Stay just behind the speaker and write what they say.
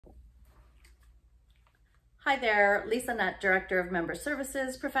Hi there, Lisa Nutt, Director of Member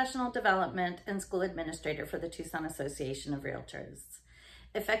Services, Professional Development, and School Administrator for the Tucson Association of Realtors.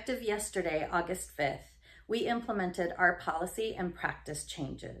 Effective yesterday, August 5th, we implemented our policy and practice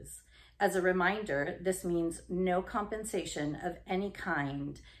changes. As a reminder, this means no compensation of any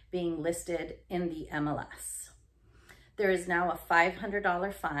kind being listed in the MLS. There is now a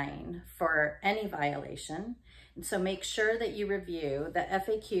 $500 fine for any violation, and so make sure that you review the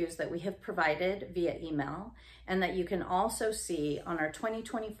FAQs that we have provided via email and that you can also see on our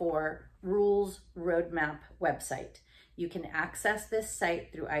 2024 Rules Roadmap website. You can access this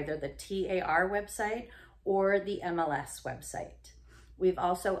site through either the TAR website or the MLS website. We've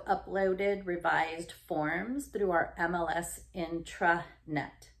also uploaded revised forms through our MLS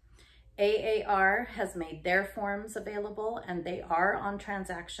intranet. AAR has made their forms available and they are on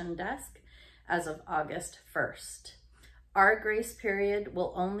transaction desk as of August 1st. Our grace period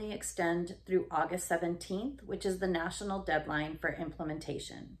will only extend through August 17th, which is the national deadline for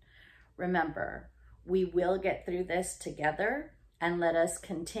implementation. Remember, we will get through this together, and let us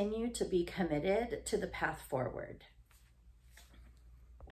continue to be committed to the path forward.